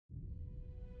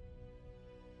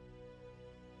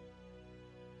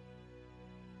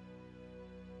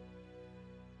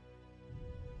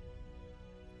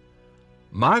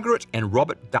Margaret and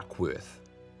Robert Duckworth.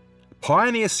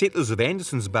 Pioneer settlers of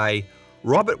Anderson's Bay,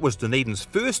 Robert was Dunedin's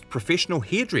first professional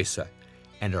hairdresser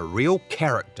and a real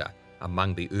character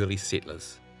among the early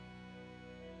settlers.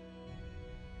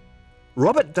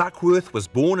 Robert Duckworth was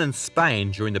born in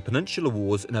Spain during the Peninsular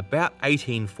Wars in about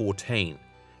 1814.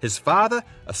 His father,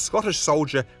 a Scottish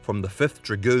soldier from the 5th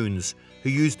Dragoons, who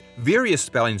used various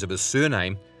spellings of his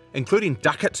surname, including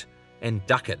Duckett and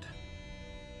Duckett.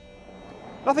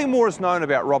 Nothing more is known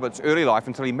about Robert's early life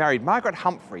until he married Margaret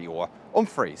Humphrey, or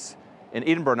Humphreys, in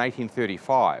Edinburgh in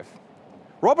 1835.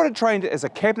 Robert had trained as a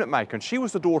cabinet maker and she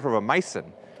was the daughter of a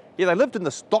mason. Yeah, they lived in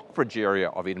the Stockbridge area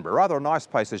of Edinburgh, rather a nice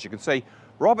place as you can see.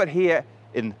 Robert here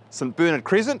in St Bernard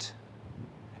Crescent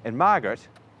and Margaret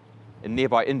in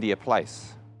nearby India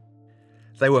Place.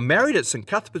 They were married at St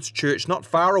Cuthbert's Church not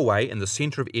far away in the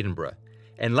centre of Edinburgh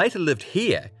and later lived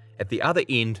here at the other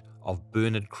end of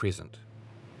Bernard Crescent.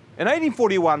 In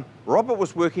 1841, Robert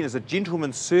was working as a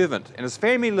gentleman's servant and his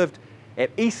family lived at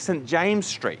East St James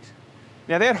Street.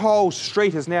 Now that whole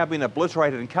street has now been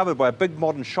obliterated and covered by a big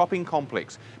modern shopping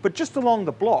complex. But just along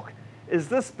the block is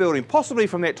this building, possibly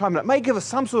from that time, and it may give us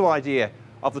some sort of idea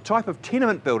of the type of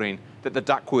tenement building that the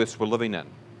Duckworths were living in.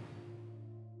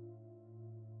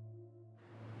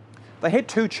 They had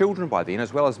 2 children by then,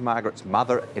 as well as Margaret's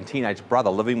mother and teenage brother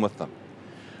living with them.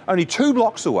 Only 2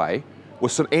 blocks away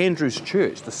was St Andrew's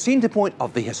Church, the centre point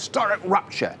of the historic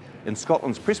rupture in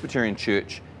Scotland's Presbyterian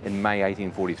Church in May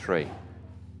 1843.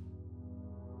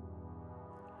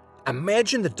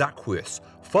 Imagine the Duckworths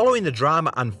following the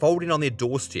drama unfolding on their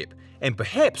doorstep and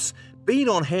perhaps being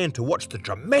on hand to watch the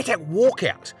dramatic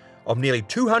walkout of nearly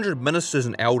 200 ministers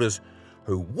and elders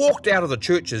who walked out of the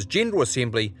church's General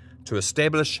Assembly to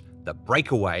establish the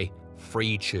breakaway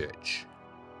Free Church.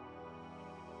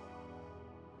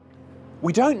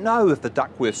 We don't know if the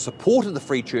Duckworths supported the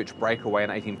Free Church breakaway in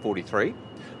 1843,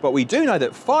 but we do know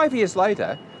that 5 years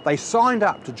later they signed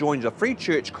up to join the Free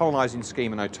Church colonising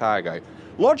scheme in Otago,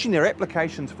 lodging their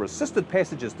applications for assisted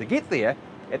passages to get there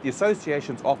at the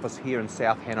Association's office here in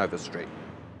South Hanover Street.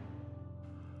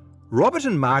 Robert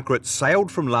and Margaret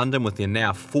sailed from London with their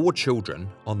now 4 children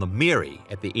on the Mary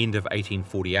at the end of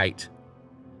 1848.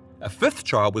 A 5th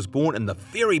child was born in the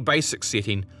very basic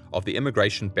setting of the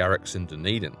immigration barracks in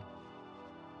Dunedin.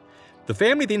 The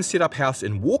family then set up house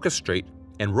in Walker Street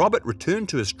and Robert returned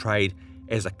to his trade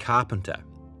as a carpenter.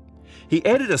 He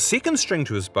added a second string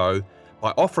to his bow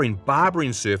by offering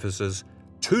barbering services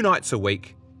 2 nights a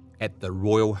week at the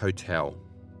Royal Hotel.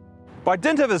 By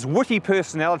dint of his witty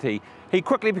personality, he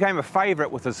quickly became a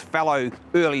favourite with his fellow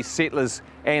early settlers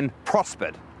and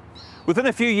prospered. Within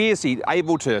a few years, he was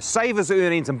able to save his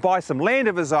earnings and buy some land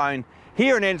of his own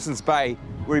here in Anderson's Bay,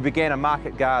 where he began a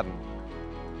market garden.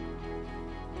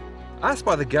 Asked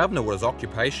by the governor what his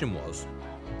occupation was,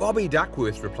 Bobby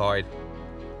Duckworth replied,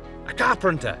 "A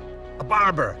carpenter, a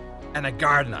barber and a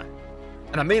gardener,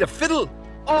 and I made a fiddle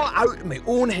all out of my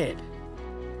own head."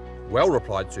 "Well,"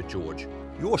 replied Sir George,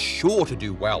 "you're sure to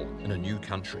do well in a new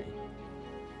country."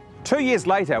 2 years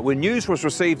later, when news was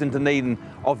received in Dunedin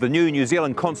of the new New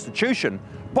Zealand Constitution,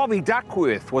 Bobby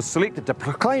Duckworth was selected to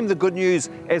proclaim the good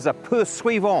news as a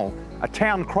pursuivant, a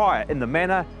town crier in the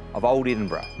manner of old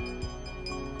Edinburgh.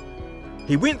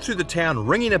 He went through the town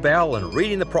ringing a bell and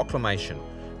reading the proclamation,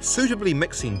 suitably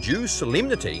mixing due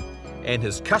solemnity and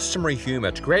his customary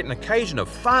humour to create an occasion of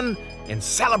fun and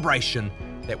celebration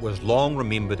that was long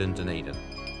remembered in Dunedin.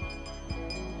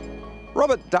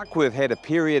 Robert Duckworth had a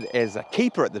period as a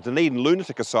keeper at the Dunedin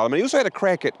Lunatic Asylum, and he also had a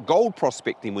crack at gold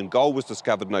prospecting when gold was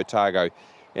discovered in Otago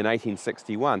in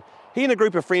 1861. He and a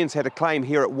group of friends had a claim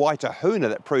here at Waitahuna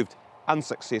that proved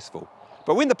unsuccessful.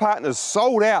 But when the partners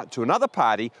sold out to another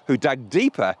party who dug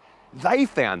deeper, they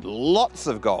found lots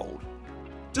of gold.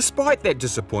 Despite that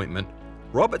disappointment,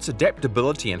 Robert's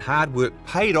adaptability and hard work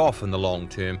paid off in the long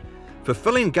term,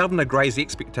 fulfilling Governor Grey's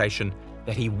expectation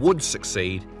that he would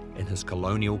succeed in his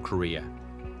colonial career.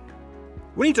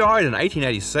 When he died in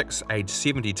 1886, aged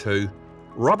 72,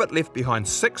 Robert left behind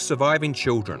 6 surviving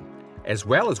children, as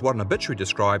well as what an obituary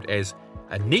described as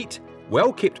a neat,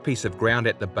 well-kept piece of ground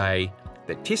at the bay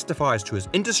that testifies to his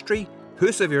industry,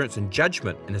 perseverance and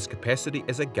judgment in his capacity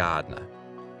as a gardener.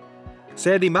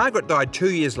 Sadly, Margaret died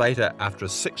 2 years later after a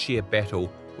 6-year battle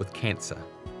with cancer.